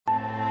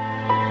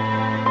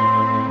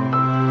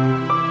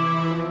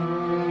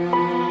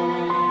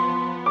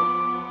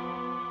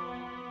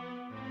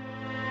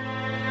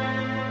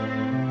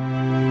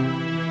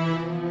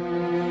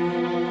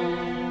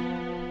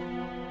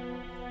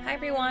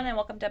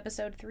welcome to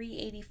episode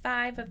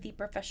 385 of the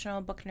Professional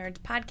Book Nerds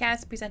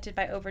podcast presented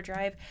by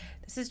Overdrive.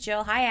 This is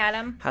Jill. Hi,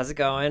 Adam. How's it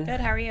going? Good.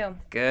 How are you?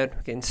 Good.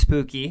 We're getting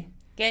spooky.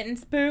 Getting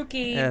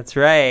spooky. That's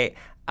right.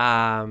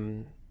 I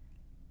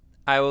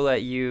will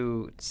let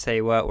you say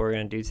what we're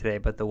going to do today,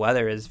 but the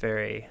weather is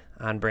very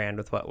on brand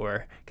with what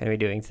we're going to be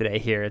doing today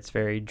here. It's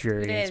very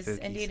dreary and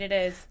spooky. Indeed it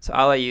is. So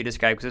I'll let you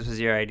describe, because this was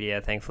your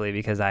idea, thankfully,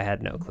 because I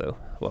had no clue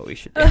what we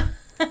should do.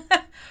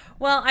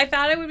 Well, I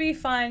thought it would be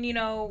fun. You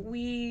know,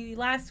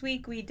 last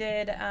week we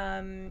did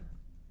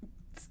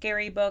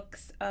scary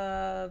books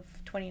of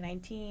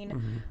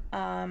 2019.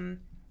 Mm-hmm.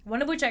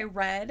 One of which I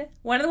read.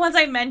 One of the ones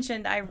I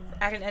mentioned, I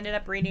ended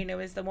up reading. It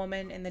was The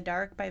Woman in the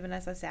Dark by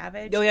Vanessa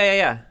Savage. Oh,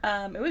 yeah.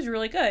 It was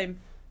really good.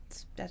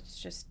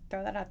 Let's just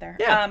throw that out there.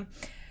 Yeah.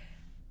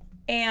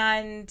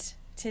 And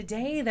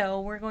today, though,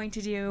 we're going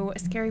to do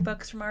scary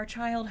books from our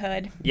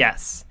childhood.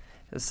 Yes.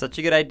 It was such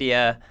a good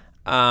idea.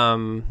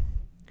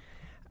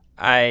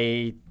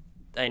 I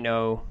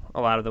know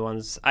a lot of the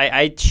ones.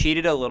 I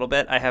cheated a little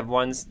bit. I have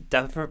ones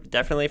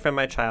definitely from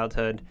my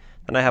childhood.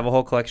 And I have a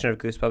whole collection of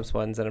Goosebumps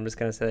ones, and I'm just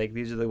going to say, like,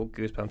 these are the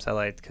Goosebumps I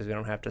liked because we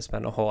don't have to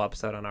spend a whole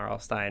episode on R.L.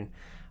 Stine.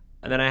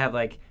 And then I have,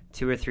 like,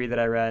 2 or 3 that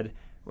I read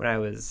when I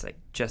was, like,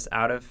 just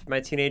out of my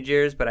teenage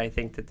years, but I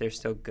think that they're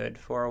still good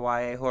for a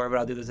YA horror, but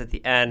I'll do those at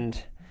the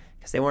end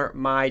because they weren't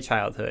my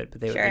childhood, but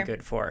they would be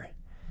good for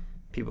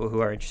people who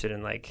are interested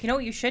in, like... You know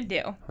what you should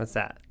do? What's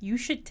that? You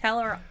should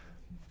tell her...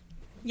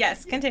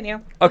 Yes,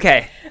 continue.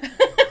 Okay.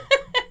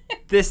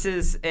 This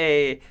is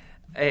a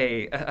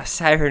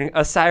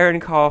siren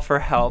call for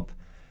help.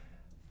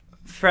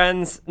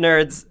 Friends,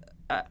 nerds,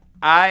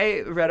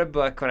 I read a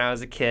book when I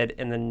was a kid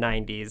in the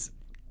 90s,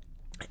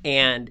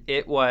 and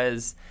it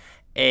was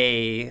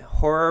a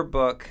horror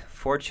book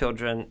for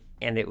children,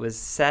 and it was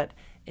set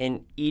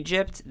in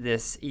Egypt.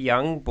 This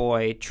young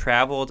boy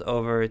traveled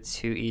over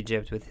to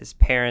Egypt with his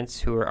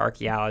parents, who were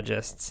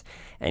archaeologists,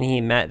 and he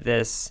met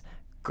this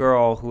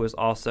girl who was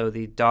also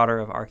the daughter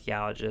of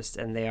archaeologists,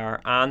 and they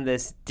are on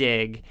this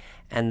dig,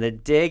 and the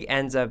dig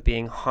ends up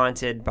being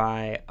haunted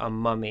by a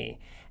mummy,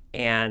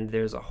 and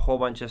there's a whole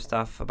bunch of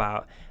stuff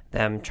about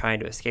them trying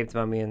to escape the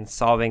mummy and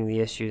solving the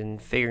issue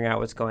and figuring out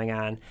what's going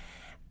on,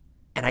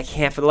 and I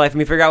can't for the life of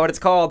me figure out what it's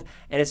called,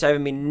 and it's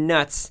driving me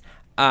nuts.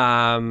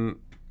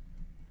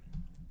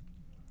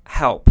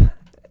 Help.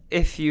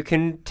 If you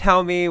can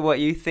tell me what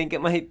you think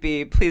it might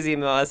be, please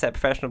email us at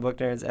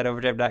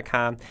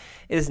professionalbooknerds@overdrive.com.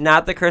 It is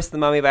not The Curse of the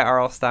Mummy by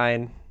R.L.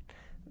 Stine.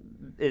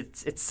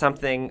 It's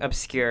something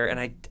obscure, and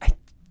I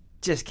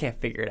just can't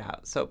figure it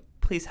out. So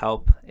please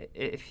help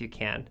if you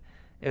can.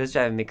 It was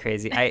driving me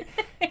crazy.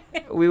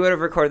 We would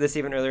have recorded this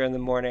even earlier in the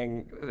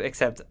morning,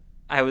 except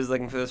I was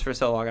looking for this for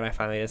so long, and I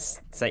finally just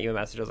sent you a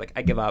message. I was like,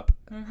 I give up.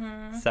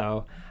 Mm-hmm.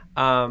 So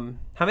how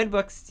many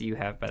books do you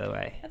have, by the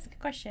way? That's a good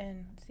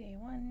question. Let's see.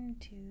 1,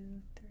 2,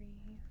 3,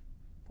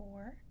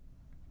 4,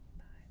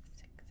 5,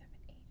 6, 7,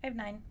 8. I have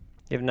 9.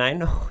 You have 9?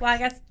 Well, I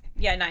guess,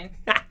 yeah, 9.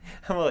 I'm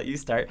going to let you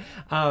start.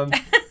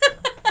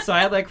 So I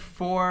had like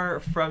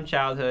 4 from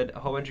childhood, a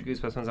whole bunch of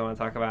Goosebumps ones I want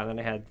to talk about, and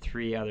then I had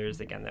 3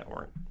 others, again, that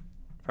weren't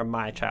from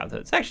my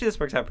childhood. So actually this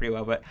works out pretty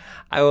well, but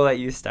I will let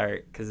you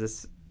start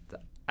because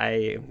I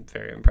am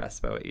very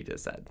impressed by what you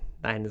just said.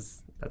 9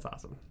 that's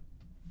awesome.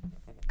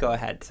 Go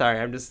ahead. Sorry,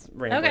 I'm just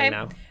rambling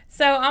now.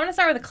 So I'm going to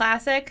start with a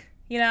classic.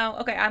 You know,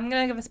 okay, I'm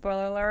going to give a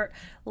spoiler alert.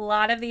 A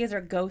lot of these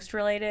are ghost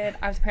related.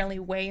 I was apparently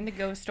way into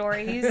ghost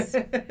stories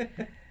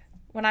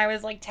when I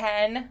was like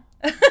 10.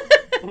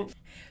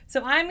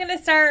 So I'm going to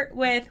start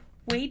with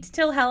Wait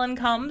Till Helen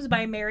Comes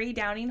by Mary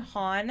Downing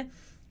Hahn.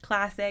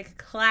 Classic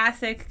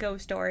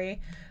ghost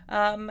story.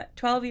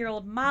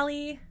 12-year-old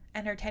Molly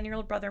and her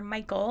 10-year-old brother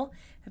Michael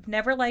have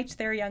never liked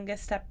their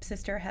youngest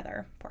stepsister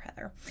Heather. Poor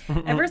Heather.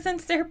 Ever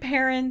since their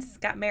parents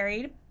got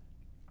married,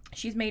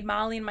 she's made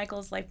Molly and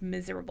Michael's life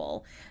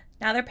miserable.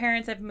 Now their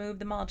parents have moved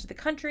them all to the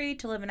country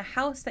to live in a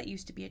house that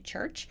used to be a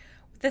church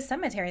with a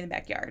cemetery in the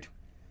backyard.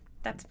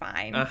 That's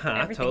fine.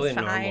 Everything's totally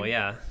fine. Normal,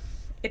 yeah.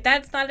 If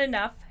that's not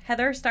enough,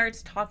 Heather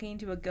starts talking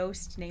to a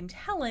ghost named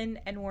Helen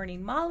and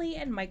warning Molly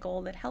and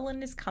Michael that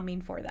Helen is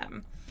coming for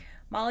them.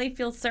 Molly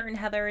feels certain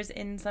Heather is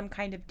in some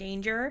kind of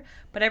danger,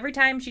 but every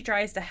time she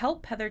tries to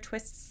help, Heather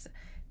twists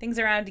things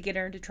around to get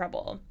her into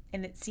trouble.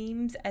 And it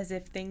seems as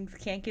if things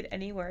can't get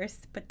any worse,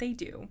 but they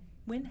do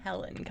when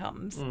Helen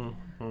comes.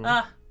 Mm-hmm.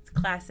 It's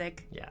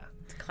classic. Yeah.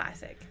 It's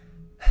classic.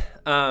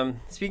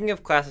 Speaking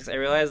of classics, I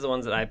realize the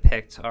ones that I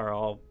picked are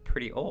all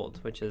pretty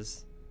old, which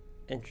is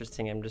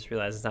interesting. I'm just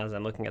realizing now as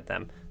I'm looking at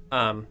them.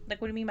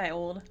 Like, what do you mean by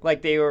old?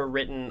 Like, they were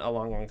written a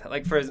long time.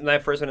 Like, my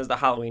first one is The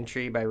Halloween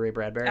Tree by Ray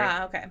Bradbury.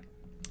 Ah, okay.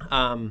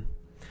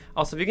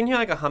 Also, if you can hear,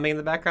 like, a humming in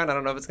the background, I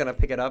don't know if it's going to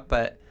pick it up,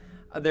 but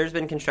there's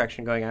been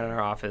construction going on in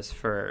our office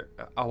for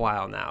a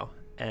while now,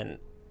 and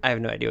I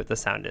have no idea what the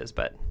sound is,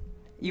 but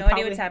no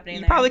idea what's happening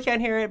there. You probably can't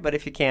hear it, but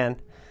if you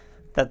can,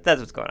 that's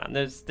what's going on.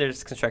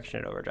 There's construction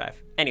at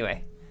Overdrive.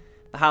 Anyway,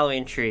 The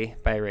Halloween Tree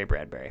by Ray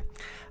Bradbury.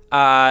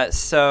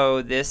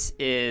 So this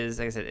is,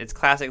 like I said, it's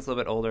classic. It's a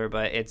little bit older,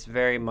 but it's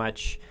very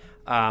much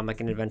like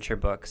an adventure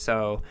book.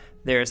 So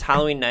there's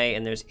Halloween night,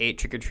 and there's 8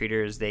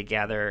 trick-or-treaters. They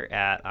gather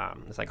at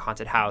this like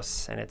haunted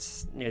house, and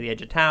it's near the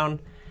edge of town.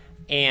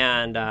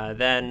 And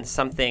then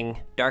something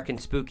dark and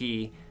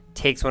spooky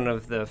takes one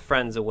of the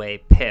friends away,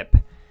 Pip.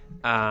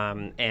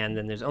 And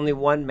then there's only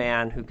one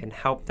man who can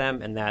help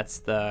them, and that's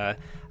the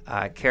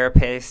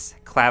Carapace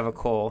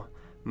Clavicle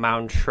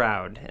Mound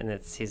Shroud, and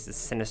he's the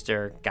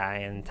sinister guy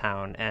in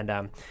town.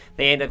 And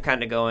they end up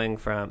kind of going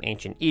from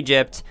ancient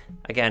Egypt,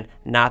 again,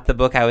 not the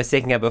book I was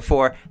thinking of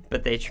before,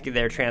 but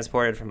they're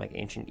transported from like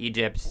ancient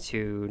Egypt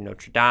to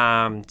Notre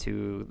Dame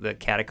to the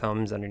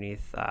catacombs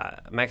underneath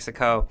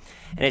Mexico,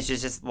 and it's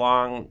just this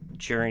long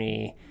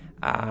journey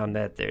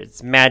that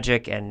there's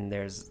magic and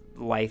there's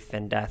life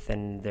and death,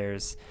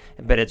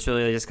 but it's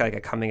really just like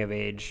a coming of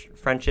age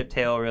friendship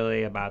tale,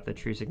 really, about the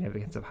true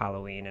significance of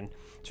Halloween. And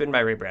it's written by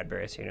Ray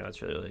Bradbury, so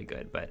it's really, really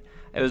good. But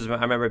I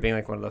remember it being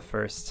like one of the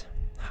first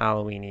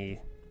Halloween-y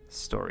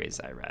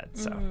stories I read.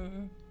 So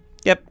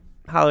Yep,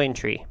 Halloween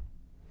Tree.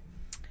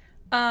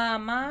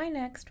 My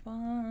next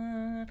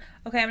one.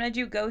 Okay, I'm gonna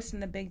do Ghost in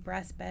the Big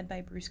Brass Bed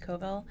by Bruce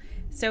Coville.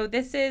 So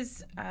this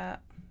is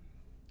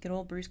good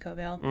old Bruce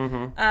Coville.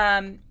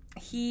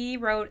 He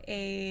wrote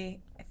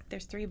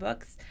there's 3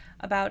 books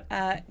about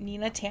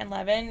Nina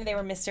Tanlevin. They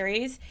were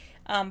mysteries.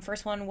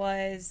 First one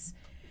was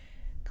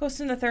Ghost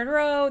in the Third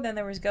Row. Then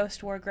there was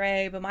Ghost Wore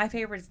Gray. But my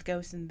favorite is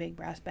Ghost in the Big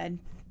Brass Bed.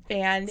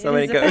 And so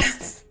many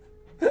ghosts.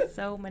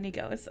 So many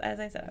ghosts. As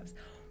I said, I was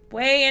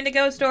way into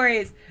ghost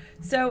stories.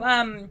 So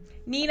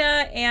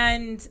Nina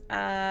and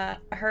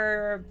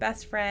her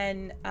best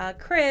friend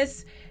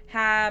Chris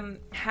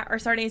are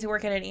starting to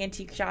work at an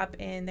antique shop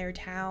in their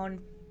town.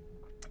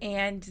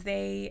 And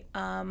they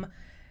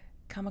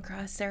come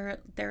across their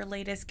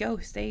latest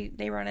ghost.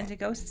 They run into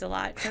ghosts a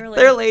lot.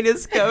 Their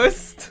latest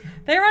ghost.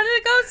 They run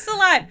into ghosts a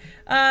lot.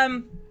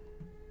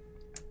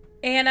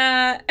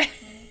 And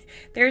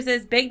there's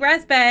this big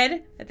brass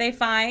bed that they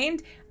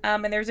find,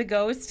 and there's a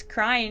ghost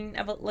crying,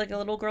 like a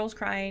little girl's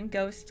crying.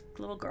 Ghost,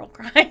 little girl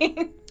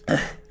crying.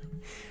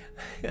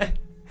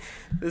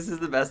 This is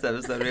the best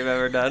episode we've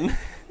ever done.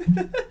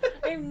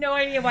 I have no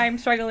idea why I'm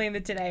struggling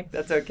with today.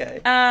 That's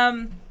okay.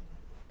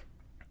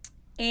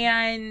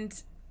 And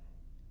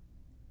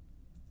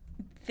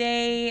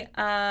they,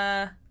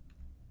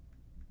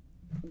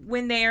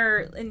 when they're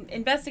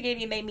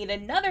investigating, they meet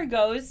another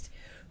ghost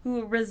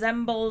who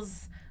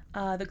resembles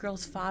the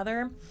girl's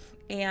father.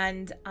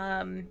 And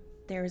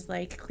there's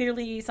like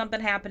clearly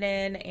something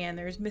happening, and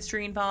there's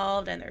mystery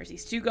involved, and there's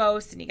these 2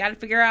 ghosts, and you got to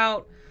figure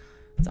out.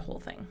 It's a whole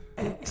thing.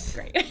 It's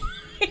great.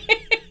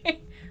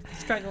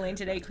 Struggling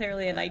today,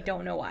 clearly, and I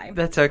don't know why.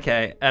 That's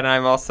okay. And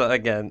I'm also,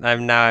 again,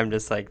 I'm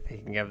just like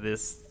thinking of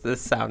this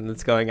sound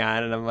that's going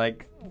on, and I'm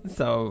like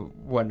so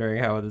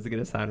wondering how this is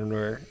gonna sound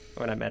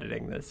when I'm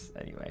editing this.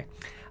 Anyway,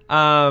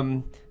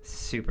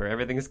 super.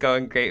 Everything's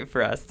going great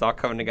for us. It's all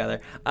coming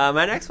together.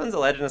 My next one's The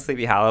Legend of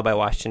Sleepy Hollow by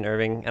Washington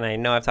Irving, and I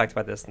know I've talked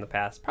about this in the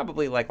past,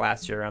 probably like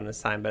last year around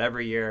this time, but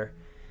every year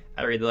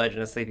I read The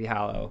Legend of Sleepy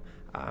Hollow.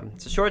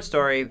 It's a short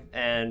story,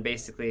 and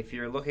basically, if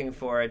you're looking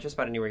for it, just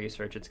about anywhere you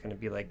search, it's going to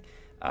be like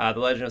The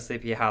Legend of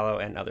Sleepy Hollow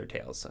and Other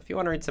Tales. So if you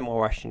want to read some more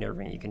Washington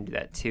Irving, you can do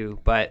that too.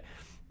 But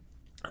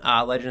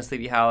Legend of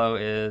Sleepy Hollow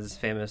is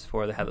famous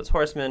for the Headless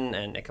Horseman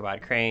and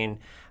Ichabod Crane.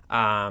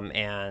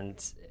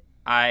 And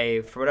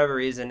for whatever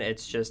reason,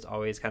 it's just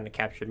always kind of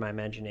captured my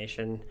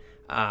imagination.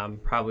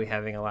 Probably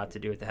having a lot to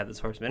do with the Headless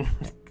Horseman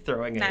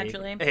throwing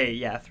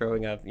a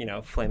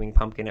flaming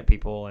pumpkin at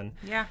people. And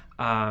yeah.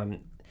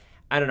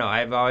 I don't know.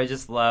 I've always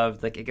just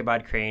loved, like,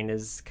 Ichabod Crane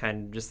is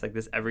kind of just like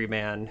this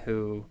everyman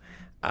who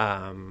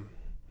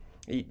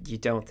you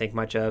don't think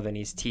much of, and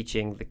he's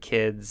teaching the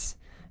kids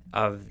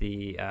of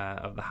the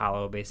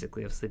Hollow,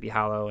 basically, of Sleepy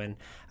Hollow, and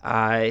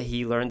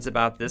he learns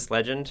about this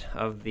legend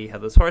of the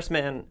Headless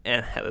Horseman.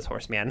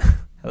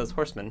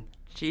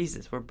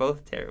 Jesus, we're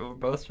both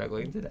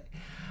struggling today.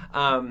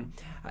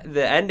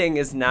 The ending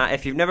is not,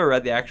 if you've never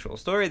read the actual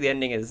story, the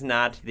ending is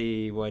not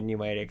the one you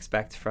might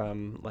expect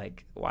from,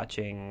 like,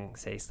 watching,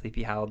 say,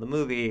 Sleepy Hollow the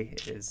movie.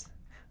 It is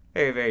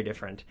very, very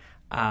different.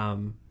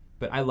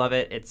 But I love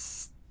it.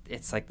 It's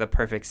like the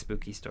perfect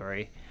spooky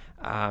story.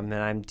 And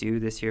I'm due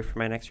this year for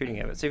my next reading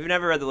of it. So if you've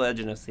never read The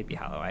Legend of Sleepy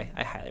Hollow,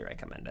 I highly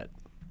recommend it.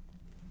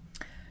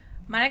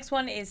 My next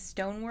one is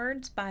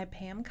Stonewords by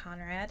Pam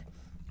Conrad.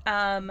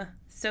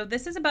 So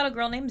this is about a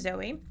girl named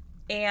Zoe.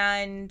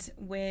 And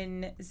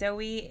when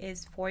Zoe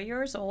is 4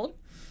 years old,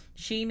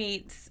 she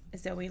meets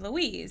Zoe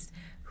Louise,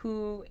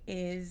 who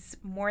is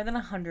more than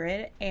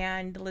 100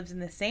 and lives in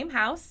the same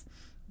house,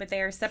 but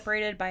they are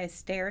separated by a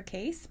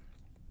staircase.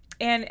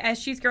 And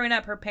as she's growing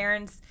up,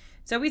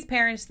 Zoe's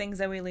parents think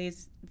Zoe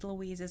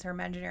Louise is her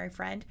imaginary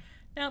friend.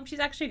 No, she's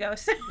actually a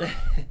ghost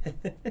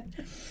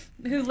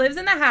who lives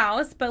in the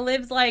house, but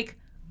lives like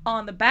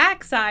on the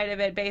back side of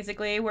it,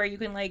 basically, where you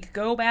can like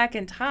go back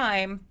in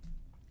time.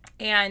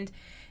 And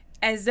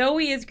as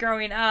Zoe is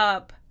growing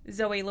up,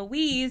 Zoe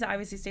Louise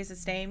obviously stays the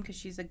same because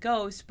she's a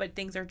ghost, but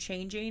things are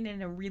changing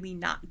in a really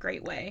not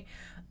great way.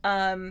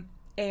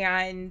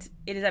 And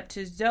it is up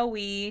to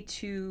Zoe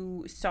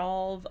to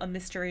solve a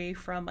mystery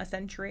from a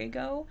century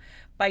ago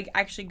by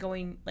actually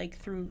going like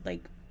through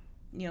like,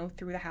 you know,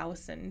 through the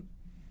house and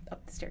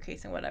up the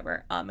staircase and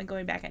whatever, and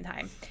going back in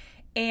time.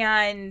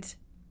 And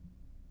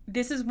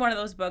this is one of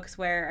those books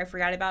where I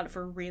forgot about it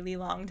for a really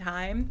long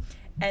time.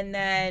 And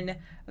then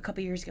a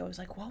couple years ago, I was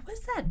like, what was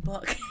that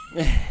book?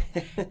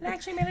 And I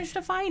actually managed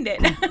to find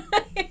it.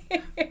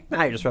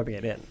 Now you're just rubbing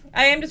it in.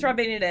 I am just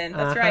rubbing it in.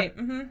 That's right.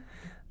 Mm-hmm.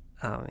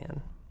 Oh,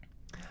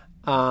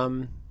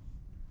 man.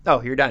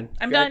 Oh, you're done.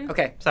 I'm Good. done.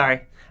 Okay,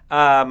 sorry.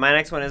 My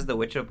next one is The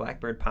Witch of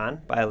Blackbird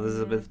Pond by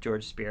Elizabeth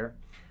George Spear.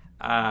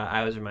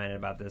 I was reminded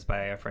about this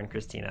by a friend,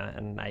 Christina,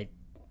 and I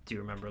do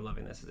remember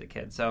loving this as a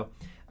kid. So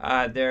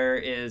there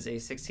is a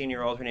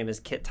 16-year-old. Her name is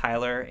Kit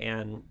Tyler,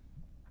 and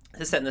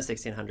this is set in the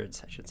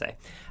 1600s, I should say.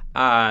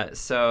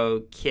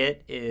 So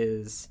Kit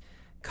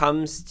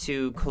comes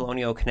to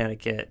colonial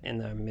Connecticut in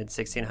the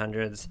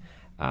mid-1600s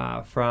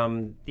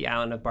from the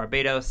island of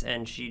Barbados,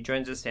 and she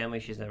joins this family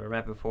she's never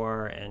met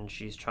before, and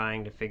she's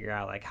trying to figure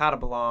out like how to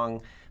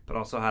belong, but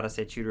also how to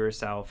stay true to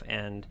herself.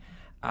 And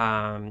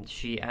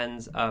she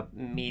ends up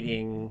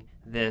meeting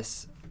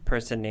this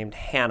person named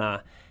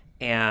Hannah,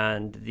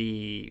 and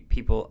the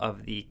people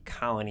of the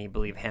colony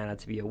believe Hannah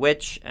to be a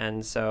witch,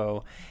 and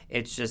so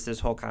it's just this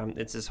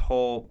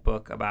whole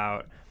book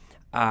about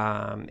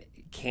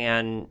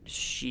can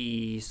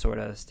she sort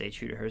of stay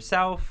true to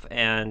herself,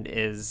 and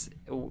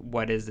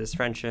what is this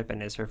friendship,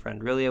 and is her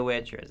friend really a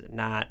witch or is it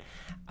not?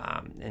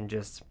 And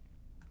just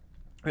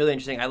really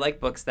interesting. I like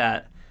books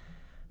that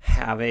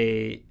have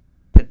a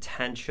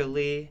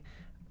potentially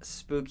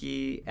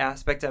spooky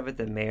aspect of it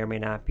that may or may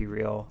not be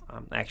real.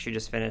 I actually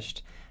just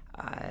finished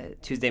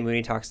Tuesday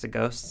Mooney Talks to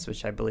Ghosts,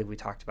 which I believe we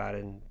talked about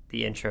in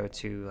the intro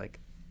to like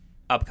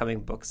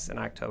upcoming books in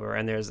October,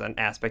 and there's an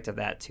aspect of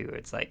that too.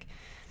 It's like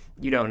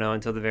you don't know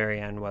until the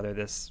very end whether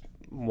this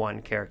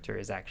one character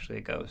is actually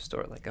a ghost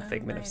or like a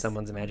figment of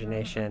someone's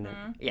imagination.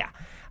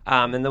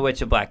 Mm-hmm. And The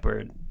Witch of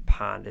Blackbird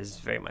Pond is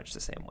very much the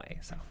same way.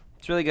 So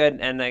it's really good,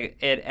 and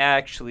it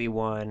actually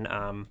won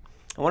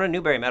a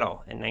Newbery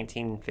Medal in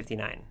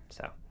 1959.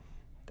 So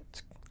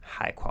that's a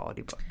high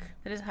quality book.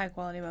 It is a high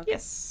quality book.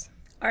 Yes.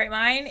 All right,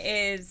 mine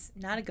is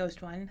not a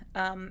ghost one.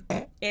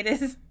 It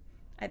is.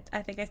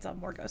 I think I still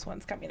have more ghost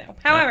ones coming though.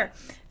 However,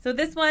 so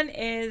this one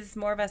is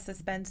more of a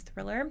suspense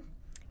thriller.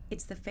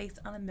 It's The Face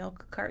on a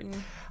Milk Carton.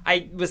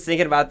 I was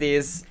thinking about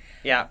these.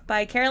 Yeah.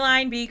 By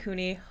Caroline B.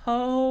 Cooney.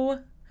 Oh,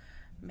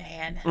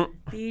 man.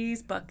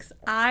 These books.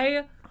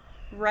 I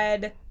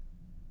read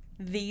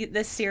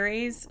the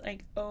series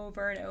like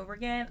over and over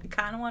again. I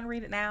kind of want to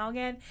read it now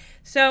again.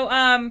 So,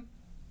 I'm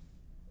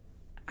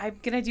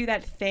going to do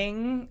that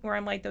thing where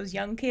I'm like those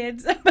young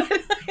kids. But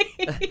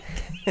like,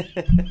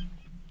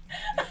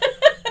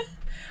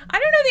 I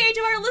don't know the age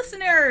of our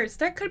listeners.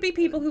 There could be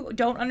people who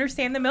don't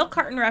understand the milk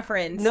carton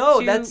reference. No,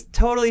 that's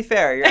totally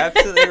fair. You're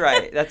absolutely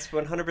right. That's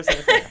 100%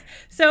 fair.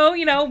 So,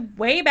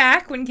 way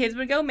back when kids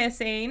would go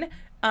missing,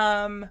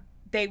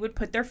 they would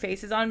put their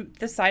faces on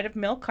the side of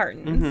milk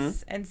cartons.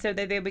 Mm-hmm. And so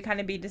they would kind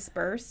of be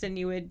dispersed, and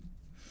you would,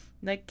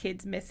 like,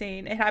 kids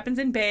missing. It happens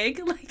in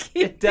Big.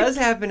 It does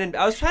happen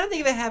I was trying to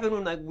think if it happened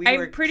when, like, we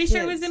were I'm pretty kids.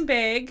 sure it was in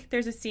Big.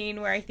 There's a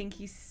scene where I think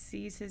he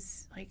sees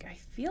his, like, I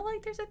feel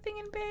like there's a thing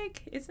in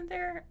Big. Isn't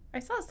there? I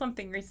saw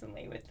something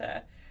recently with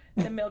the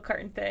milk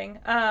carton thing.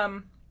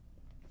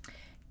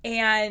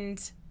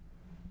 And,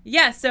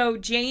 yeah, so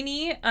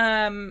Janie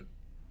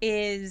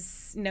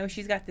is,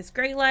 she's got this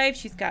great life.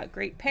 She's got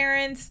great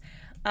parents.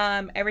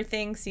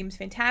 Everything seems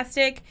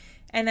fantastic.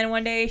 And then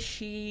one day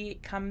she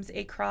comes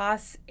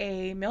across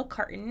a milk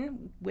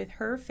carton with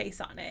her face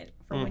on it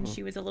from when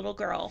she was a little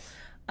girl.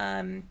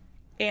 And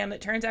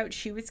it turns out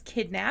she was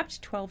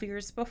kidnapped 12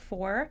 years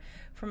before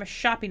from a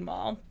shopping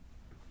mall.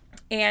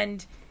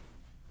 And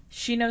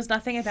she knows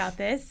nothing about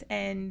this.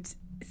 And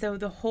so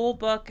the whole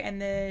book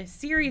and the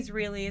series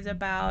really is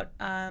about,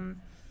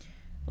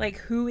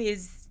 who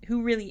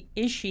really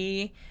is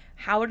she?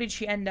 How did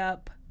she end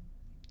up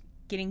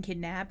getting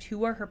kidnapped?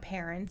 Who are her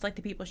parents? Like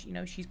the people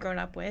she's grown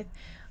up with,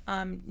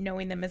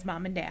 knowing them as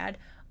mom and dad.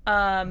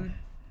 And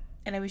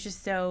it was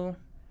just so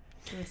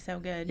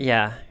good.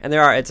 Yeah, and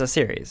it's a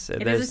series.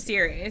 It is a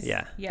series.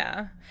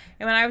 Yeah.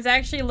 And when I was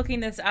actually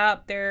looking this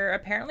up, there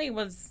apparently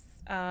was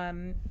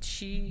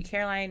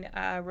Caroline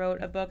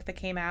wrote a book that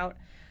came out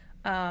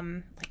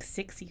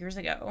 6 years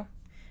ago.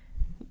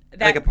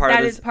 That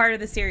is part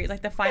of the series,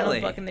 like the final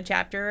book in the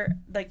chapter,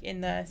 like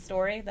in the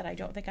story that I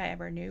don't think I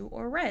ever knew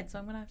or read. So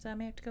I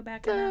may have to go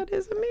back and that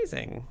is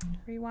amazing.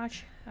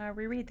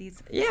 Reread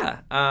these.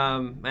 Yeah.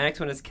 My next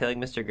one is Killing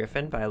Mr.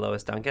 Griffin by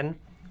Lois Duncan.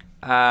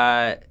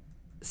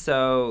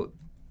 So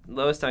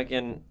Lois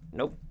Duncan,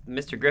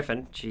 Mr.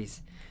 Griffin,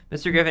 jeez.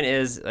 Mr. Griffin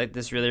is like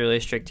this really,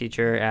 really strict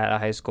teacher at a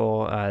high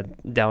school,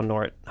 Del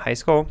Norte High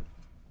School.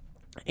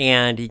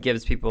 And he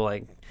gives people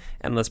like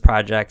endless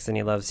projects, and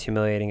he loves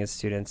humiliating his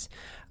students.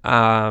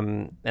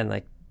 And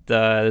like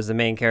there's the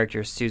main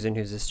character, Susan,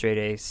 who's a straight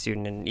A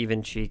student, and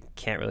even she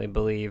can't really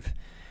believe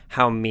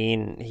how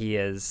mean he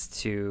is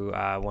to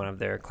one of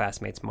their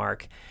classmates,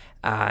 Mark.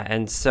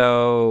 And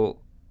so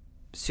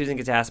Susan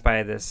gets asked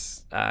by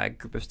this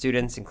group of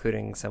students,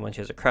 including someone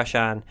she has a crush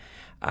on,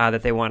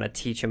 that they want to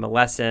teach him a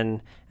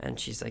lesson. And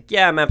she's like,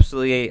 yeah, I'm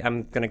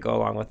going to go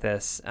along with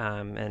this.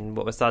 And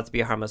what was thought to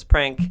be a harmless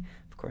prank,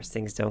 of course,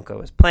 things don't go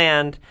as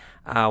planned.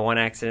 One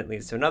accident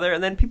leads to another,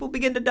 and then people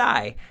begin to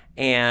die.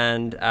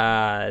 And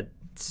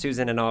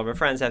Susan and all of her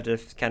friends have to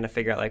kind of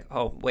figure out, like,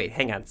 oh, wait,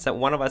 hang on. So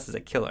one of us is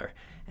a killer.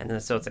 And then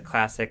so it's a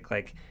classic,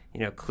 like,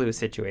 Clue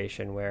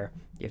situation where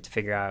you have to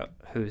figure out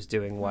who's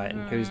doing what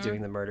and who's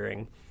doing the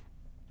murdering.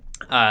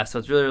 So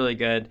it's really, really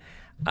good.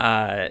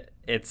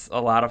 It's a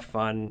lot of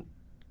fun,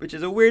 which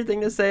is a weird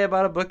thing to say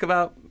about a book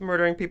about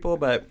murdering people,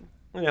 but,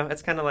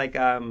 it's kind of like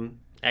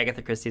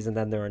Agatha Christie's And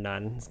Then There Were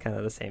None. It's kind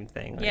of the same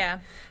thing. Like, yeah.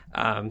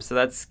 So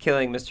that's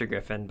Killing Mr.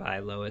 Griffin by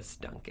Lois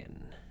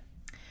Duncan.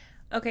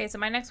 Okay, so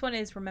my next one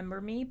is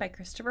Remember Me by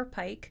Christopher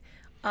Pike.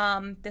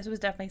 This was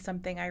definitely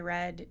something I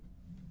read.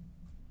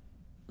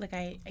 Like,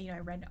 I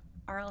read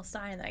R.L.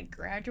 Stine, and then I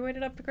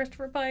graduated up to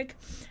Christopher Pike.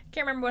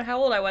 Can't remember how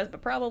old I was,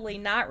 but probably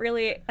not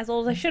really as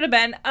old as I should have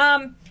been.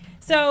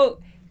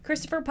 So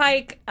Christopher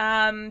Pike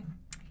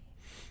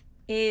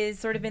is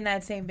sort of in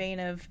that same vein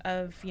of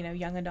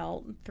young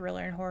adult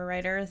thriller and horror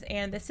writers,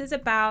 and this is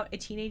about a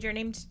teenager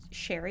named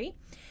Sherry,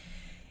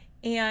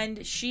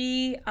 and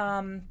she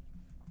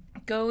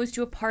goes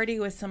to a party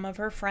with some of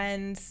her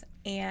friends,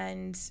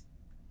 and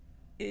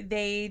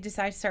they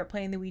decide to start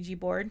playing the Ouija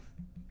board.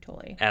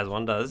 Totally. As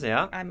one does,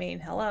 yeah. I mean,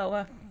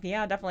 hello.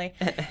 Yeah, definitely.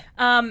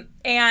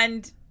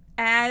 And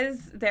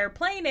as they're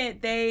playing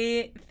it,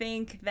 they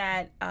think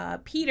that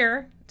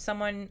Peter,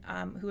 someone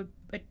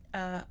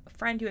a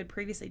friend who had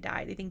previously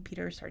died, they think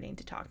Peter is starting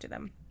to talk to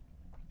them.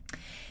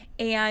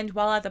 And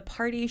while at the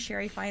party,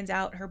 Sherry finds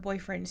out her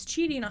boyfriend's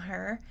cheating on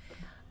her,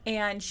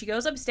 and she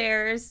goes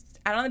upstairs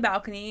out on the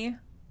balcony,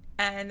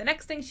 and the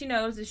next thing she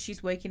knows is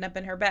she's waking up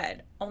in her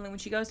bed. Only when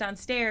she goes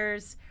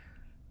downstairs,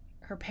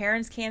 her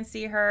parents can't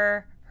see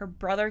her. Her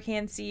brother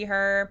can't see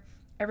her.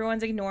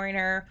 Everyone's ignoring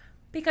her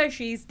because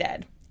she's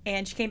dead.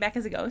 And she came back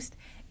as a ghost.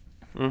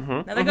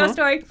 Another ghost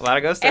story. A lot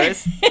of ghost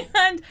stories.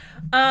 And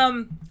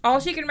all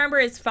she can remember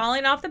is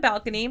falling off the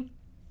balcony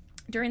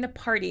during the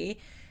party.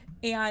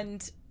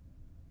 And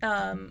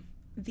everyone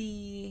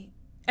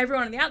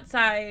on the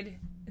outside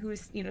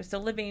who's still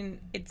living,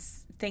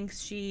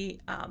 thinks she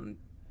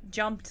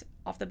jumped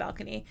off the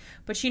balcony.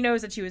 But she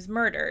knows that she was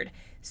murdered.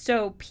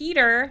 So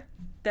Peter,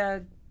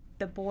 the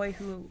boy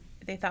who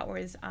they thought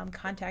was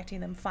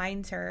contacting them,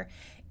 finds her,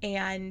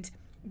 and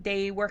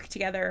they work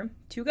together,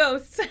 two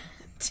ghosts,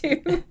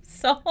 to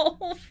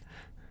solve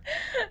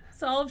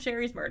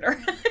Sherry's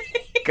murder.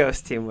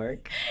 Ghost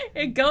teamwork.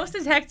 Ghost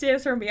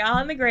detectives from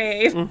beyond the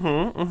grave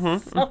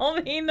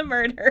solving the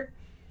murder.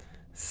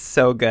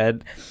 So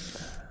good.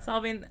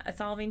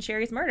 Solving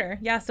Sherry's murder.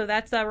 Yeah, so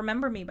that's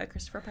Remember Me by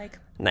Christopher Pike.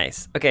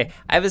 Nice. Okay,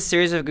 I have a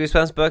series of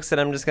Goosebumps books that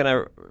I'm just going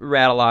to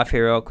rattle off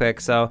here real quick.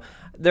 So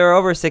there are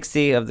over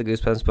 60 of the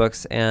Goosebumps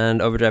books,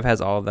 and Overdrive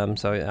has all of them,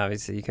 so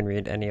obviously you can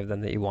read any of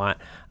them that you want.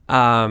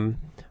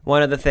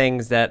 One of the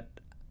things that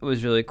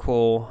was really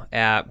cool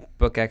at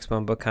Book Expo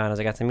and BookCon is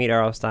I got to meet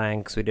R.L. Stine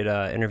because we did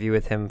an interview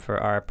with him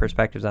for our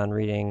Perspectives on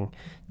Reading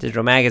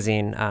digital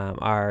magazine.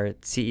 Our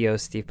CEO,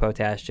 Steve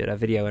Potash, did a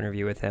video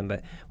interview with him,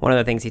 but one of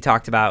the things he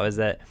talked about was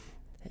that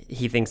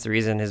he thinks the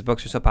reason his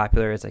books are so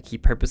popular is like he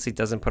purposely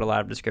doesn't put a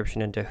lot of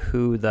description into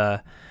who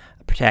the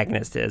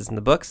protagonist is in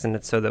the books, and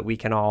it's so that we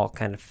can all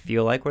kind of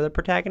feel like we're the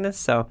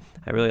protagonist. So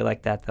I really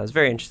like that. That was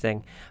very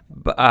interesting.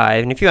 But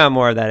and if you want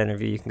more of that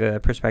interview, you can go to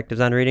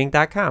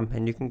perspectivesonreading.com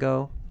and you can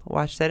go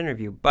watch that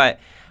interview. But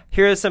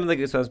here are some of the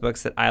Goosebumps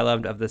books that I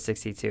loved of the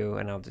 62,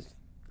 and I'll just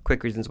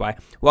quick reasons why.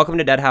 Welcome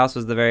to Dead House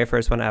was the very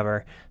first one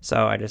ever,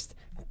 so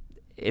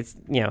it's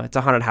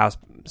a haunted house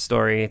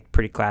story,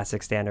 pretty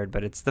classic standard,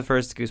 but it's the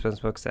first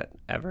Goosebumps books that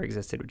ever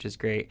existed, which is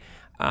great.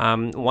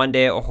 One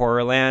Day at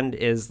Horrorland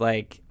is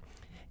like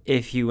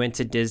if you went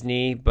to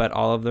Disney, but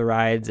all of the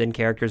rides and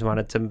characters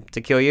wanted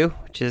to kill you,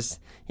 which is,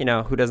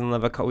 who doesn't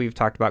love we've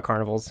talked about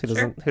carnivals. Who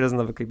doesn't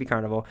love a creepy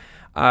carnival?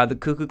 The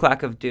Cuckoo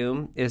Clock of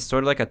Doom is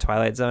sort of like a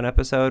Twilight Zone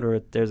episode where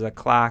there's a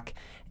clock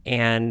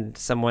and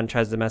someone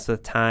tries to mess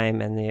with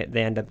time, and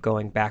they end up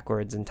going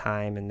backwards in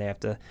time, and they have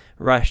to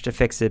rush to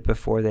fix it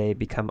before they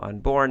become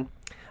unborn.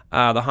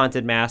 The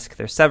Haunted Mask,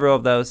 there's several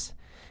of those,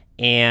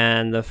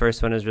 and the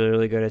first one is really,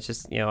 really good. It's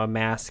just, a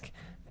mask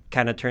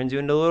kind of turns you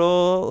into a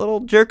little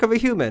jerk of a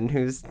human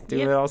who's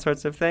doing all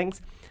sorts of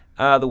things.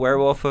 The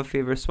Werewolf of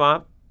Fever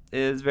Swamp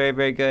is very,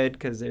 very good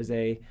because there's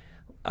a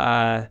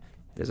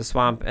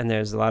swamp and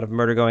there's a lot of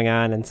murder going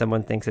on, and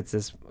someone thinks it's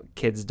this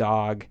kid's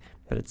dog,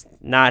 but it's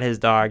not his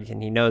dog,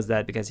 and he knows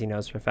that because he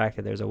knows for a fact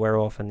that there's a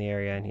werewolf in the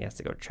area, and he has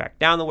to go track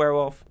down the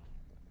werewolf.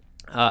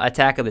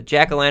 Attack of the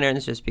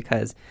Jack-o'-lanterns, just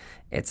because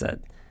it's a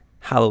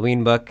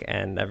Halloween book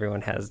and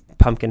everyone has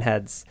pumpkin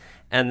heads.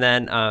 And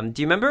then,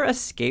 do you remember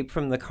Escape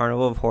from the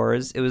Carnival of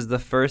Horrors? It was the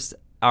first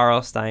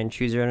R.L. Stine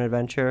Choose Your Own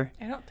Adventure.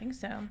 I don't think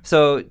so.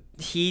 So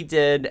he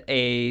did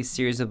a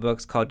series of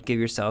books called Give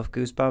Yourself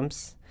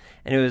Goosebumps,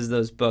 and it was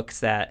those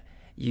books that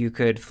you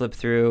could flip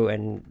through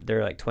and there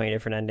are like 20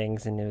 different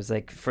endings, and it was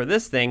like, for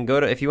this thing,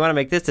 if you want to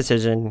make this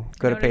decision,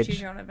 go to page.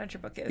 Choose Your Own Adventure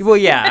book is. Well,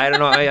 yeah, I don't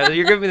know.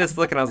 You're giving me this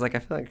look, and I was like, I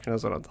feel like she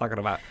knows what I'm talking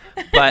about.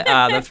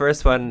 But the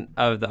first one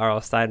of the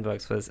R.L. Stine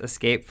books was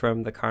Escape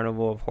from the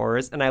Carnival of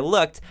Horrors, and I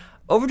looked.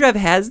 Overdrive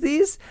has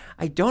these.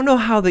 I don't know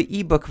how the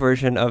ebook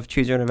version of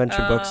Choose Your Own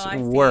Adventure books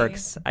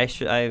works. I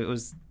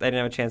didn't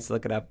have a chance to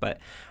look it up, but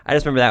I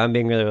just remember that one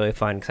being really, really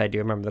fun because I do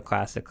remember the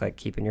classic, like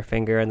keeping your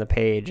finger in the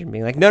page and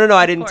being like, no,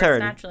 I didn't turn.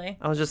 Naturally.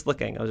 I was just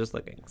looking.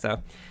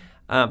 So,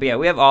 but yeah,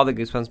 we have all the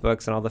Goosebumps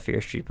books and all the Fear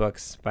Street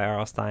books by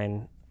R.L.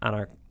 Stine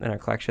in our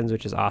collections,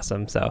 which is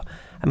awesome. So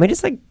I might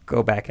just like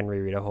go back and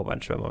reread a whole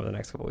bunch of them over the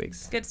next couple of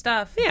weeks. Good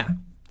stuff. Yeah.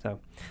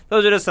 So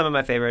those are just some of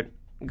my favorite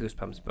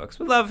Goosebumps books.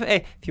 Would love,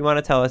 hey, if you want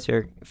to tell us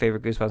your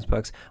favorite Goosebumps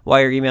books while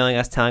you're emailing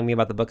us telling me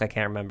about the book I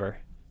can't remember,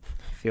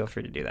 feel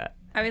free to do that.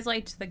 I always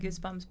liked the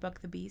Goosebumps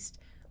book, The Beast,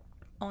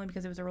 only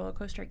because it was a roller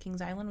coaster at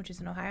Kings Island, which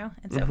is in Ohio,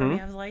 and so for me,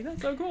 I was like,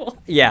 that's so cool.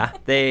 Yeah,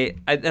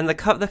 and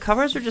the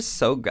covers are just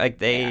so like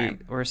they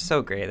were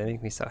so great. They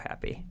make me so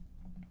happy.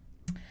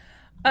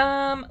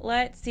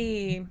 Let's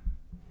see.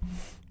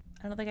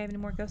 I don't think I have any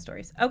more ghost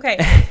stories.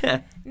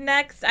 Okay.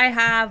 Next, I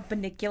have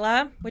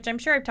Bunnicula, which I'm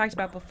sure I've talked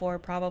about before,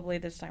 probably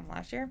this time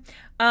last year.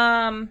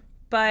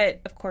 But,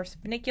 of course,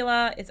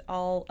 Bunnicula is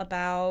all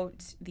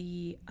about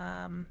the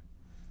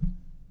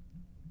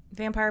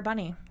vampire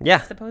bunny.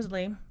 Yeah.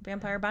 Supposedly,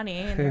 vampire bunny.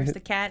 And there's the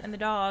cat and the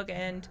dog,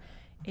 and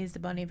is the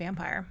bunny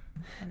vampire.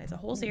 And it's a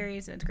whole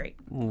series, and it's great.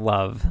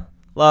 Love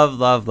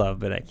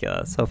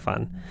Bunnicula. So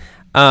fun.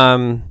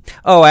 I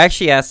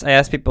actually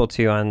asked people,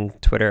 too, on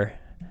Twitter,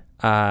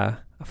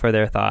 for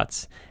their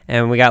thoughts,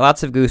 and we got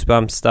lots of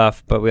Goosebumps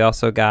stuff, but we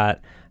also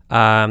got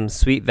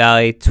Sweet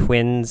Valley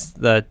Twins,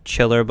 the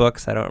Chiller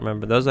books. I don't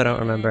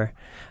remember.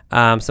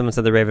 Someone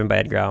said The Raven by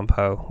Edgar Allan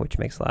Poe, which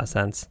makes a lot of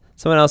sense.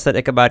 Someone else said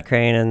Ichabod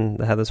Crane and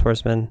the Headless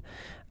Horseman.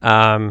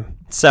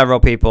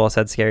 Several people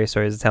said Scary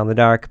Stories to Tell in the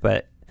Dark,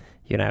 but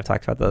you and I have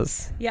talked about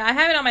those. Yeah, I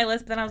have it on my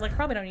list, but then I was like,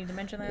 probably don't need to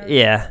mention those.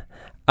 Yeah.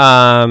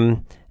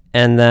 And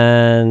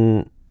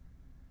then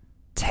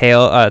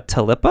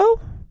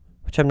Talippo,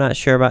 which I'm not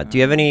sure about. Do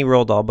you have any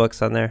Roald Dahl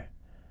books on there?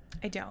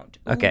 I don't.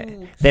 Okay.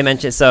 Ooh. They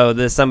mentioned,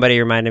 somebody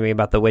reminded me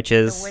about The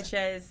Witches. The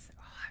Witches.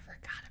 Oh, I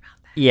forgot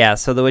about that. Yeah,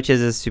 so The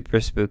Witches is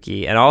super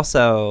spooky. And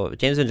also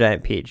James and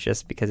Giant Peach,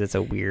 just because it's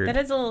a weird. That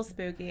is a little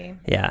spooky.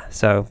 Yeah,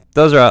 so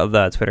those are all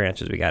the Twitter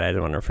answers we got. I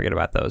didn't want to forget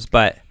about those.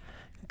 But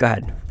go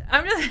ahead.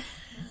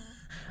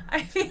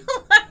 I feel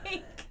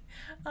like,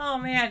 oh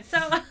man. So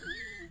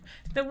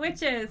The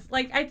Witches,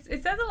 like,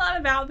 it says a lot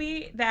about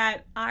me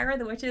that I read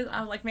The Witches.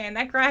 I was like, man,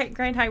 that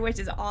Grand High Witch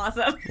is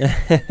awesome.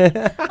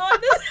 That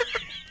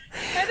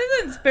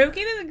isn't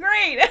spooky. This is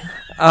great.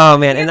 Oh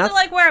man, and that's to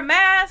like wear a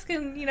mask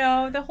and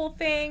the whole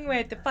thing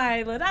with the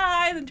violet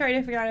eyes and trying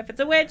to figure out if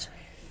it's a witch.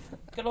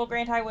 Good old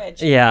Grand High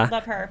Witch. Yeah,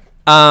 love her.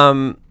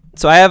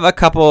 So I have a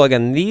couple.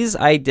 Again, these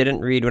I didn't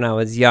read when I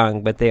was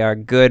young, but they are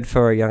good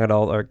for young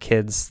adult or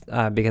kids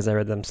because I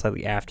read them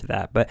slightly after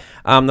that. But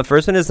the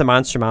first one is The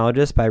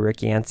Monstermologist by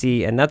Rick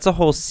Yancey, and that's a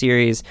whole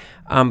series.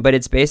 But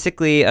it's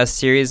basically a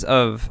series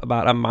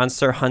about a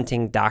monster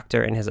hunting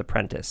doctor and his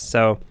apprentice.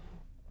 So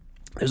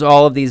there's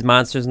all of these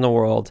monsters in the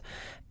world,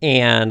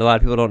 and a lot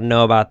of people don't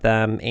know about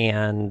them.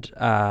 And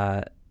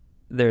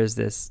there's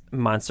this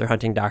monster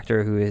hunting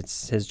doctor who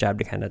it's his job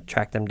to kind of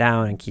track them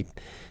down and keep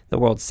the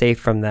world safe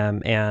from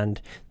them.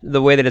 And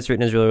the way that it's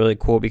written is really, really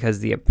cool because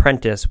the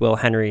apprentice, Will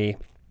Henry,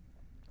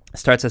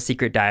 starts a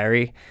secret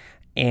diary,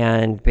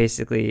 and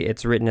basically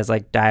it's written as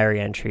like diary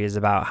entries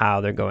about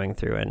how they're going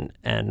through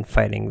and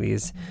fighting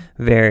these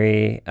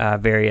very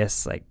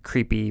various like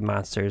creepy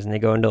monsters, and they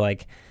go into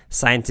like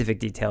scientific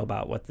detail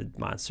about what the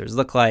monsters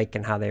look like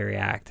and how they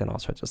react and all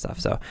sorts of stuff.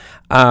 So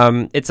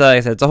it's like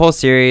I said, it's a whole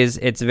series.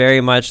 It's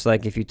very much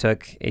like if you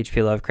took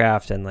H.P.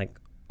 Lovecraft and like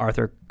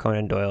Arthur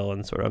Conan Doyle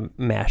and sort of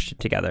mashed it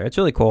together. It's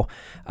really cool.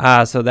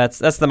 So that's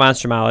The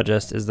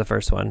Monstermologist is the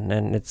first one,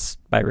 and it's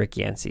by Rick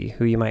Yancey,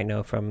 who you might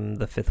know from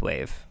The Fifth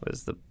Wave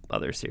was the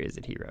other series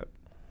that he wrote.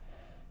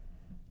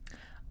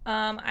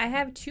 I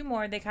have two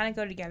more. They kind of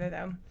go together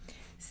though.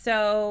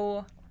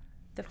 So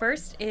the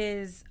first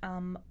is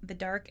The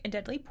Dark and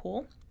Deadly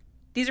Pool.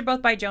 These are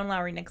both by Joan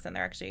Lowry Nixon.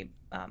 They're actually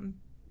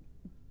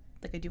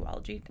like a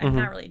duology. Mm-hmm.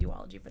 Not really a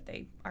duology, but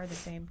they are the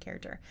same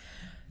character.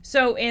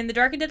 So in The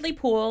Dark and Deadly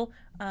Pool,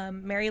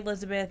 Mary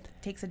Elizabeth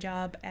takes a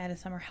job at a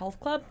summer health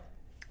club,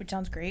 which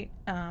sounds great.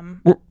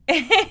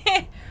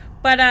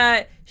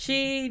 But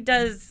she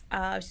does,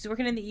 she's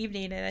working in the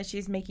evening, and as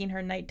she's making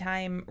her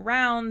nighttime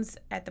rounds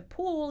at the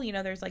pool,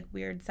 there's like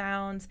weird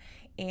sounds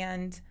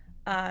and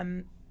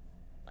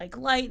like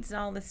lights and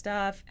all this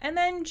stuff. And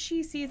then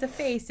she sees a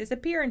face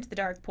disappear into the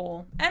dark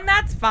pool. And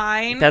that's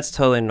fine. That's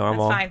totally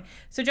normal. That's fine.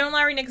 So Joan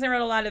Lowry Nixon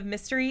wrote a lot of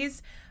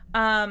mysteries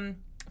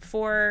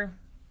for...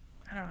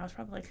 I don't know, I was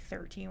probably like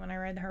 13 when I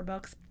read her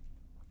books.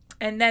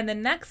 And then the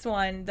next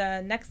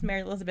Mary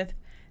Elizabeth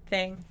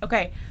thing.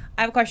 Okay,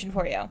 I have a question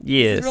for you.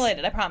 Yes. This is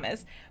related, I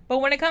promise.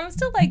 But when it comes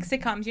to like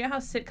sitcoms, you know how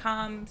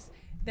sitcoms,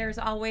 there's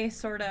always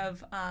sort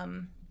of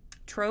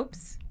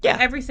tropes. Yeah.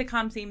 Every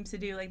sitcom seems to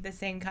do like the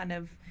same kind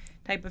of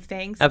type of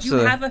things. Absolutely.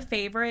 Do you have a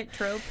favorite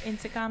trope in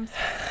sitcoms?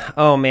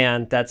 Oh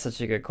man, that's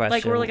such a good question.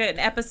 Like we're like an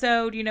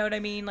episode, you know what I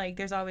mean? Like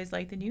there's always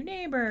like the new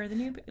neighbor,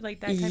 like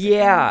that type of thing.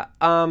 Yeah.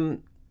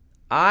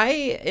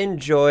 I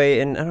enjoy,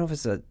 and I don't know if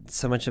it's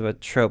so much of a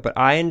trope, but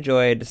I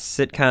enjoyed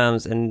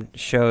sitcoms and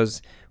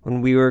shows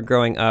when we were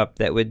growing up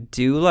that would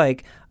do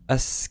like a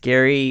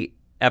scary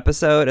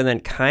episode and then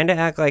kind of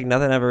act like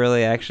nothing ever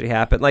really actually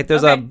happened. Like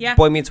there's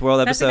Boy Meets World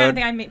That's episode. the kind of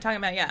thing I'm talking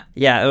about, yeah.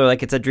 Yeah, or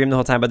like it's a dream the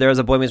whole time. But there was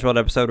a Boy Meets World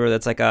episode where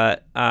that's like a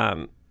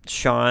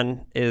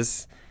Sean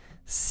is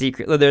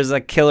there's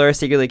a killer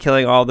secretly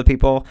killing all the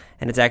people,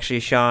 and it's actually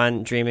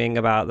Sean dreaming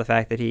about the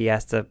fact that he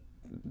has to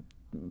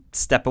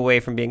step away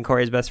from being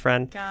Corey's best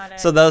friend. Got it.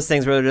 So those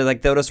things where they're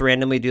like they'll just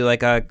randomly do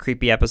like a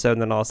creepy episode,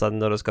 and then all of a sudden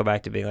they'll just go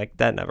back to being like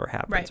that never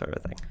happened, Right. sort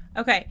of thing.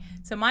 Okay,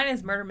 so mine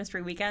is Murder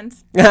Mystery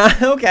Weekends.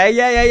 Okay,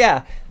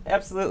 yeah,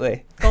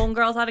 absolutely. Golden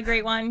Girls had a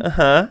great one.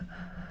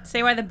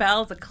 Say Why the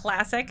Bell is a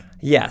classic.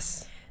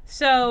 Yes.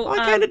 So I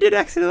kind of did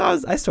actually.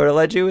 I sort of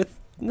led you with.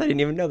 I didn't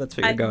even know that's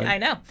where you're going. I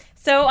know.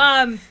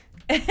 So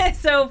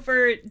so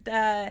for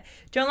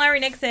Joan Lowry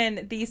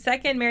Nixon, the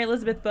second Mary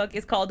Elizabeth book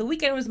is called "The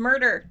Weekend Was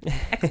Murder!"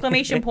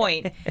 exclamation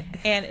point,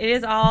 and it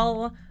is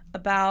all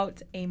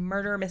about a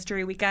murder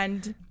mystery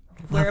weekend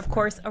where, of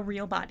course, a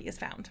real body is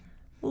found.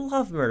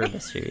 Love murder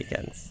mystery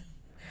weekends.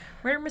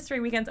 Murder mystery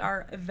weekends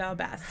are the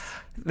best.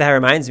 That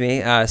reminds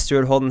me,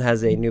 Stuart Holden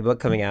has a new book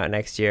coming out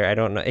next year. I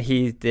don't know.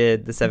 He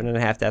did The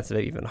 7.5 Deaths of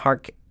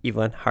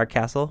Evelyn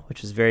Hardcastle,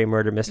 which is very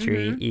murder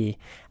mystery-y.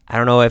 Mm-hmm. I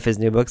don't know if his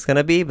new book's going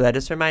to be, but that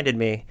just reminded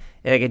me.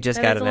 Like, it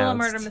just got announced. It's a little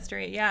murder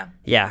mystery, yeah.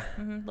 Yeah.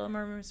 Mm-hmm, little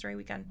murder mystery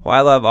weekend. Well,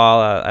 I love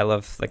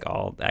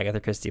all Agatha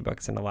Christie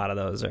books, and a lot of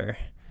those are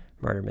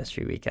murder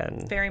mystery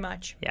weekend. Very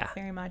much. Yeah.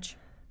 Very much.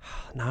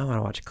 Now I want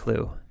to watch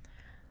Clue.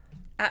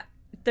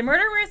 The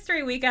murder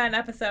mystery weekend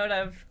episode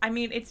of, I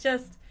mean, it's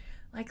just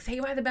like Say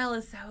Why the Bell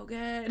is so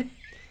good.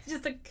 It's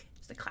just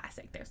a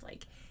classic. There's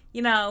like,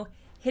 you know,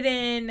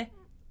 hidden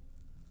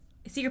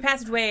secret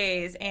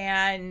passageways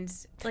and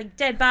like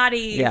dead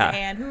bodies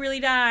and who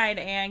really died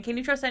and can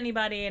you trust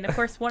anybody? And of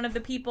course, one of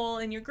the people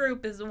in your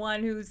group is the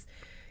one who's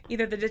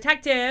either the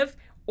detective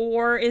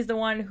or is the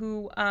one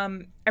who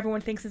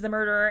everyone thinks is the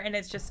murderer, and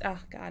it's just, oh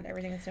god,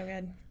 everything is so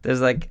good.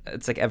 There's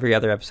it's like every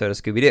other episode of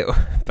Scooby-Doo,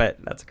 but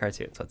that's a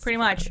cartoon, so it's pretty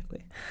much.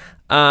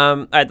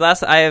 All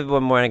right, I have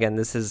one more, and again,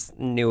 this is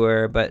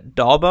newer, but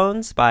Doll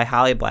Bones by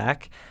Holly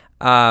Black.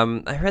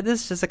 I read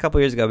this just a couple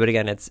years ago, but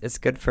again, it's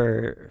good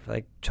for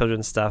like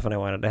children's stuff, and I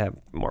wanted to have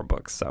more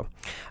books. So,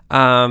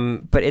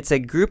 but it's a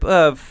group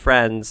of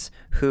friends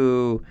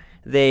who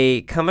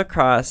they come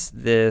across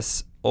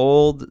this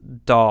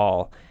old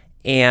doll,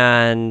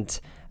 and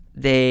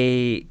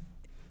they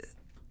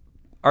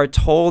are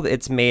told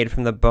it's made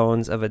from the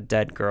bones of a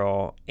dead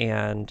girl,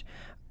 and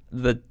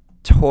the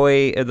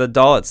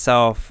doll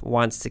itself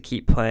wants to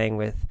keep playing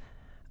with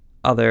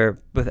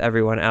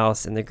everyone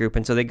else in the group,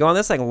 and so they go on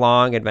this like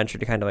long adventure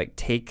to kind of like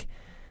take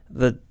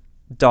the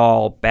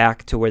doll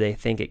back to where they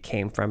think it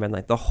came from. And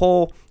like the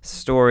whole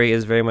story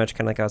is very much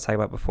kind of like I was talking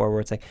about before,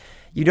 where it's like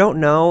you don't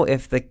know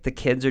if the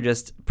kids are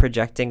just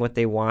projecting what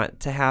they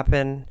want to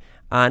happen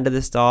onto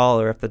this doll,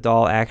 or if the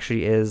doll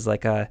actually is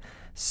like a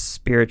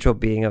spiritual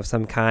being of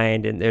some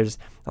kind. And there's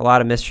a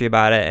lot of mystery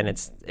about it, and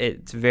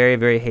it's very,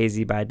 very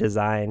hazy by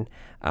design.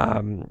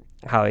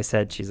 Holly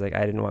said she's like,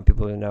 I didn't want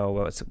people to know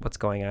what's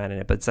going on in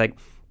it, but it's like,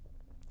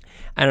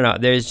 I don't know.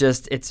 There's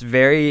just, it's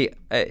very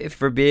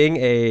for being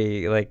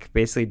a like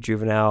basically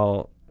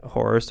juvenile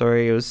horror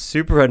story, it was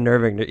super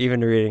unnerving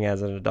even reading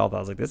as an adult. I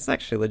was like, this is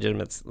actually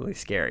legitimately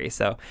scary.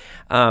 So,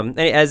 and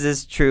as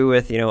is true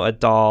with a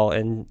doll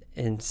and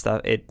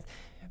stuff, it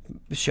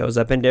shows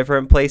up in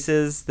different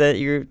places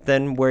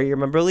than where you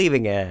remember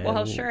leaving it.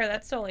 Well, sure,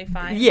 that's totally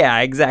fine. Yeah,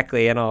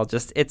 exactly, and all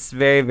just it's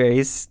very,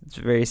 very,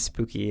 very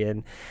spooky,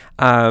 and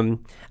I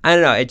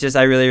don't know.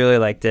 I really, really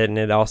liked it, and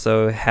it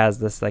also has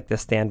this like the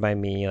Stand By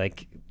Me,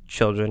 like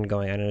children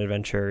going on an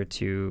adventure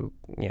to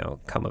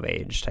come of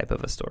age type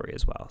of a story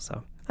as well.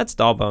 So that's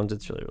Doll Bones.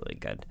 It's really, really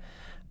good.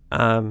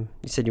 You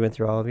said you went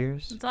through all of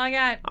yours? That's all I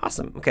got.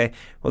 Awesome. Okay.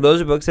 Well,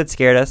 those are books that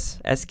scared us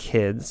as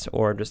kids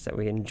or just that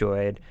we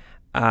enjoyed.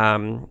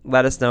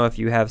 Let us know if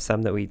you have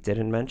some that we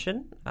didn't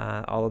mention.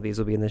 All of these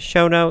will be in the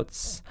show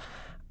notes.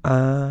 Is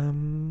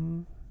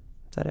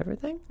that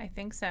everything? I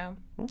think so.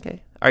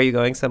 Okay. Are you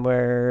going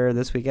somewhere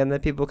this weekend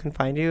that people can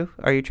find you?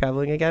 Are you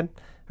traveling again?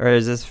 Or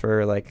is this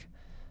for like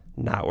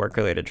not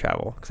work-related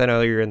travel? Because I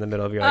know you're in the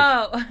middle of your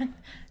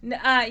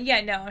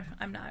yeah, no,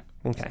 I'm not.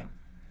 Okay. So.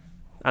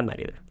 I'm not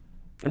either.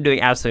 I'm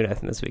doing absolutely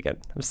nothing this weekend.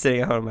 I'm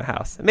sitting at home in my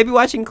house. Maybe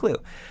watching Clue.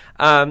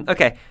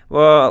 Okay.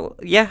 Well,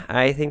 yeah,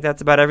 I think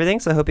that's about everything.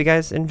 So I hope you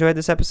guys enjoyed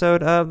this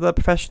episode of the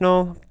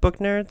Professional Book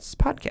Nerds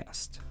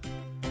podcast.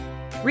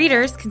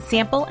 Readers can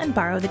sample and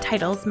borrow the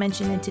titles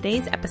mentioned in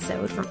today's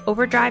episode from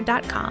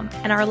Overdrive.com,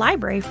 and our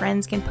library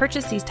friends can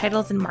purchase these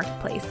titles in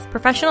Marketplace.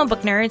 Professional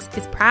Book Nerds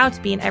is proud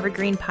to be an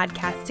Evergreen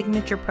Podcast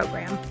signature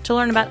program. To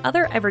learn about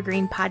other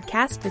Evergreen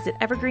podcasts, visit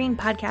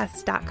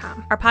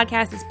evergreenpodcasts.com. Our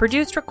podcast is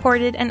produced,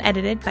 recorded, and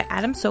edited by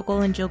Adam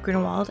Sokol and Jill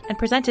Grunewald, and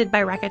presented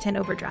by Rakuten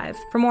Overdrive.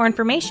 For more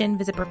information,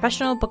 visit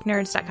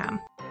professionalbooknerds.com.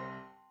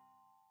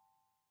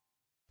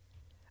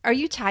 Are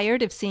you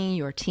tired of seeing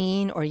your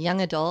teen or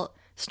young adult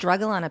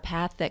struggle on a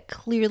path that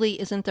clearly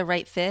isn't the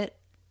right fit?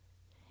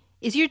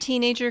 Is your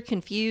teenager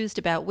confused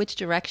about which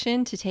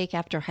direction to take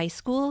after high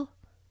school?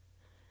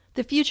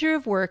 The future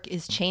of work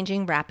is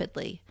changing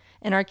rapidly,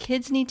 and our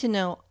kids need to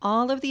know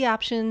all of the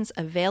options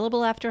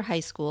available after high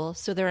school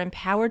so they're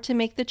empowered to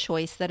make the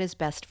choice that is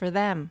best for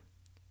them.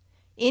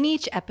 In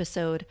each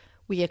episode,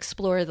 we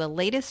explore the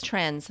latest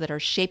trends that are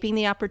shaping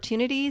the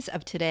opportunities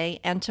of today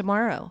and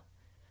tomorrow.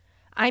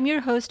 I'm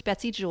your host,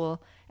 Betsy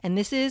Jewell, and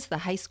this is the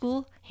High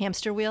School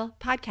Hamster Wheel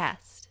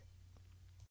Podcast.